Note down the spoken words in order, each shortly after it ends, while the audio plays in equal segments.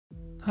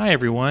Hi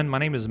everyone, my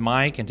name is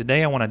Mike and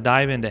today I want to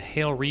dive into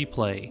Hail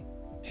Replay.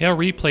 Hail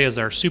Replay is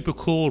our super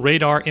cool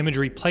radar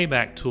imagery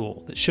playback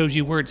tool that shows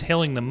you where it's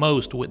hailing the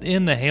most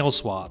within the hail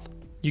swath.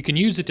 You can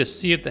use it to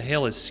see if the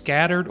hail is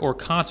scattered or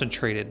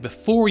concentrated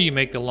before you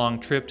make the long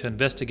trip to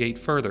investigate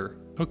further.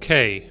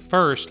 Okay,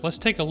 first let's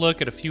take a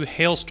look at a few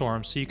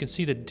hailstorms so you can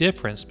see the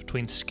difference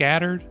between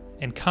scattered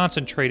and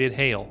concentrated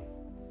hail.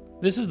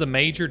 This is the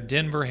major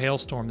Denver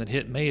hailstorm that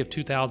hit May of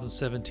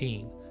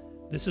 2017.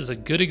 This is a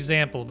good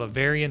example of a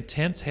very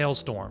intense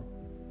hailstorm.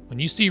 When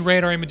you see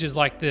radar images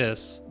like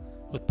this,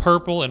 with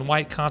purple and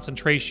white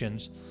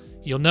concentrations,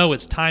 you'll know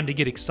it's time to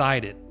get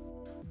excited.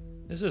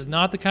 This is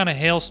not the kind of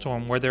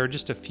hailstorm where there are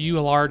just a few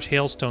large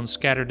hailstones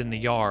scattered in the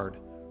yard.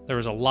 There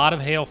is a lot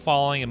of hail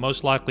falling and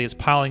most likely it's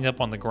piling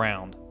up on the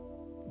ground.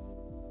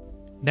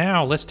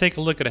 Now let's take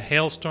a look at a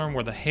hailstorm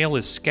where the hail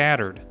is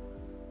scattered.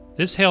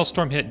 This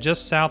hailstorm hit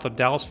just south of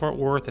Dallas-Fort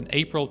Worth in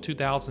April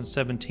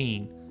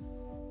 2017.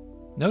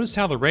 Notice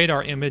how the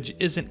radar image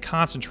isn't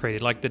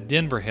concentrated like the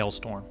Denver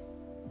hailstorm.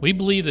 We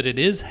believe that it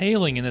is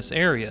hailing in this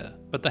area,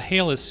 but the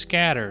hail is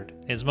scattered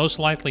and is most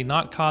likely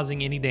not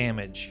causing any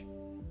damage.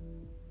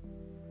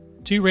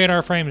 2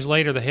 radar frames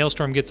later, the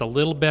hailstorm gets a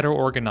little better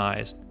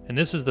organized, and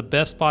this is the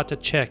best spot to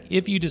check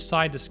if you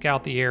decide to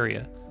scout the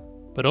area.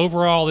 But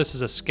overall, this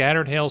is a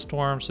scattered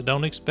hailstorm, so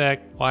don't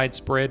expect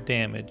widespread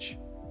damage.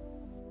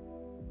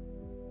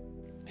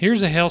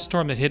 Here's a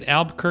hailstorm that hit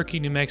Albuquerque,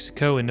 New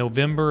Mexico in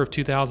November of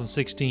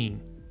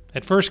 2016.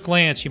 At first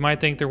glance, you might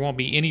think there won't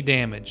be any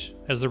damage,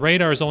 as the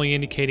radar is only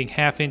indicating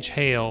half-inch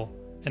hail,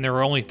 and there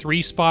are only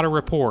 3 spotter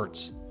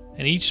reports,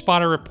 and each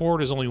spotter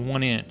report is only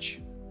 1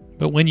 inch.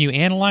 But when you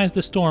analyze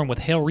the storm with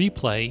Hail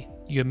Replay,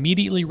 you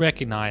immediately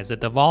recognize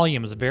that the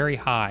volume is very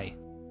high.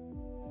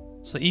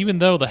 So even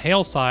though the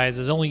hail size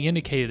is only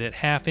indicated at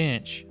half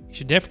inch, you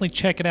should definitely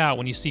check it out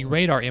when you see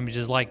radar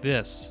images like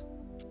this.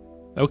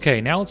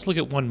 Okay, now let's look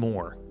at one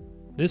more.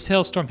 This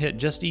hailstorm hit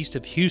just east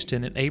of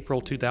Houston in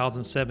April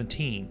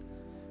 2017.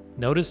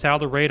 Notice how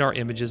the radar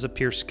images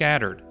appear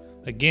scattered.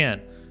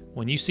 Again,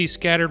 when you see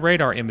scattered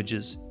radar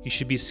images, you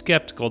should be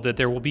skeptical that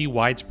there will be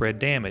widespread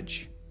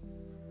damage.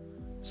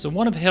 So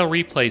one of Hail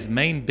Replay's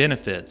main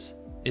benefits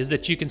is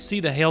that you can see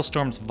the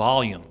hailstorm's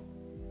volume.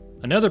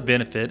 Another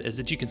benefit is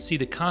that you can see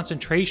the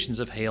concentrations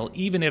of hail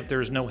even if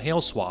there is no hail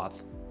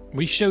swath.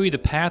 We show you the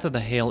path of the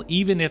hail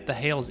even if the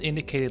hail is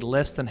indicated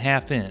less than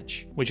half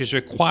inch, which is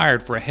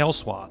required for a hail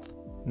swath.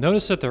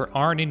 Notice that there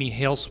aren't any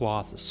hail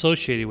swaths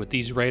associated with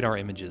these radar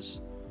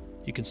images.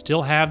 You can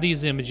still have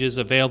these images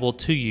available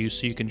to you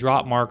so you can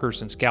drop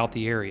markers and scout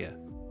the area.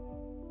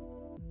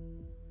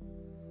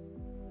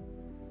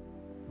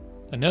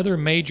 Another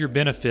major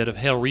benefit of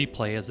Hail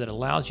Replay is that it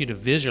allows you to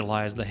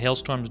visualize the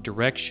hailstorm's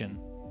direction.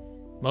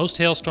 Most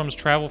hailstorms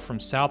travel from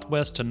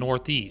southwest to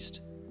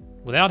northeast.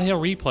 Without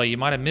Hail Replay, you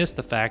might have missed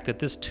the fact that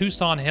this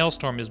Tucson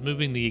hailstorm is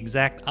moving the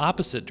exact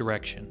opposite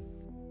direction.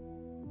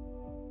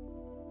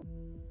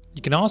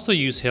 You can also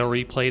use Hail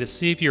Replay to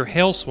see if your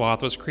hail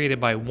swath was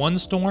created by one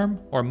storm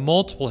or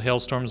multiple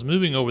hailstorms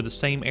moving over the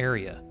same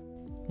area.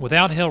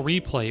 Without Hail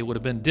Replay, it would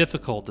have been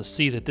difficult to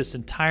see that this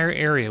entire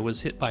area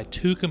was hit by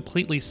 2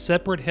 completely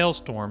separate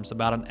hailstorms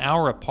about an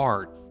hour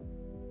apart.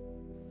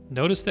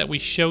 Notice that we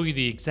show you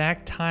the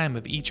exact time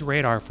of each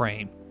radar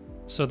frame,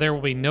 so there will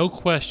be no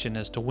question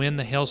as to when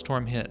the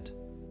hailstorm hit.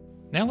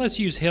 Now let's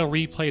use Hail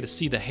Replay to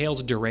see the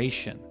hail's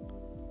duration.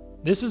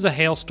 This is a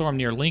hailstorm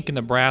near Lincoln,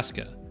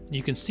 Nebraska.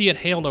 You can see it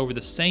hailed over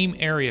the same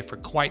area for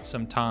quite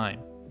some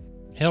time.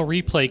 Hail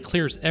Replay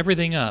clears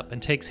everything up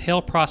and takes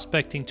hail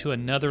prospecting to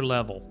another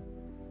level.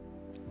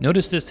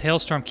 Notice this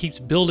hailstorm keeps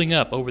building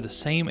up over the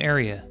same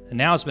area, and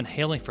now it's been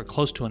hailing for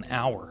close to an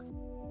hour.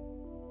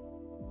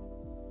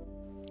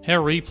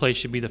 Hail Replay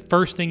should be the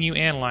first thing you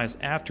analyze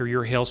after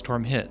your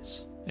hailstorm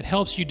hits. It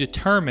helps you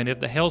determine if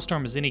the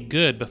hailstorm is any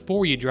good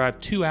before you drive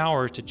 2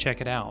 hours to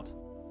check it out.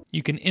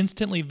 You can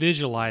instantly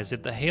visualize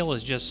if the hail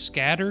is just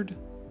scattered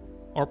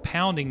or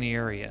pounding the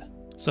area.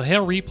 So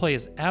Hail Replay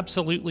is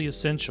absolutely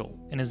essential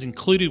and is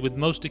included with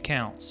most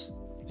accounts.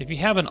 If you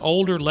have an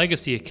older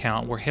legacy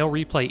account where Hail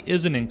Replay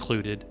isn't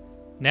included,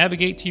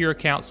 navigate to your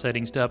account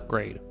settings to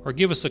upgrade or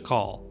give us a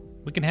call.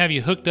 We can have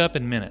you hooked up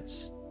in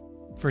minutes.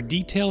 For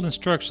detailed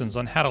instructions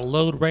on how to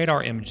load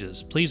radar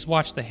images, please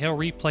watch the Hail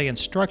Replay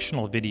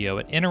instructional video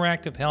at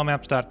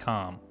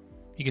interactivehailmaps.com.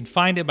 You can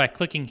find it by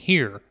clicking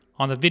here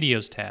on the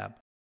Videos tab.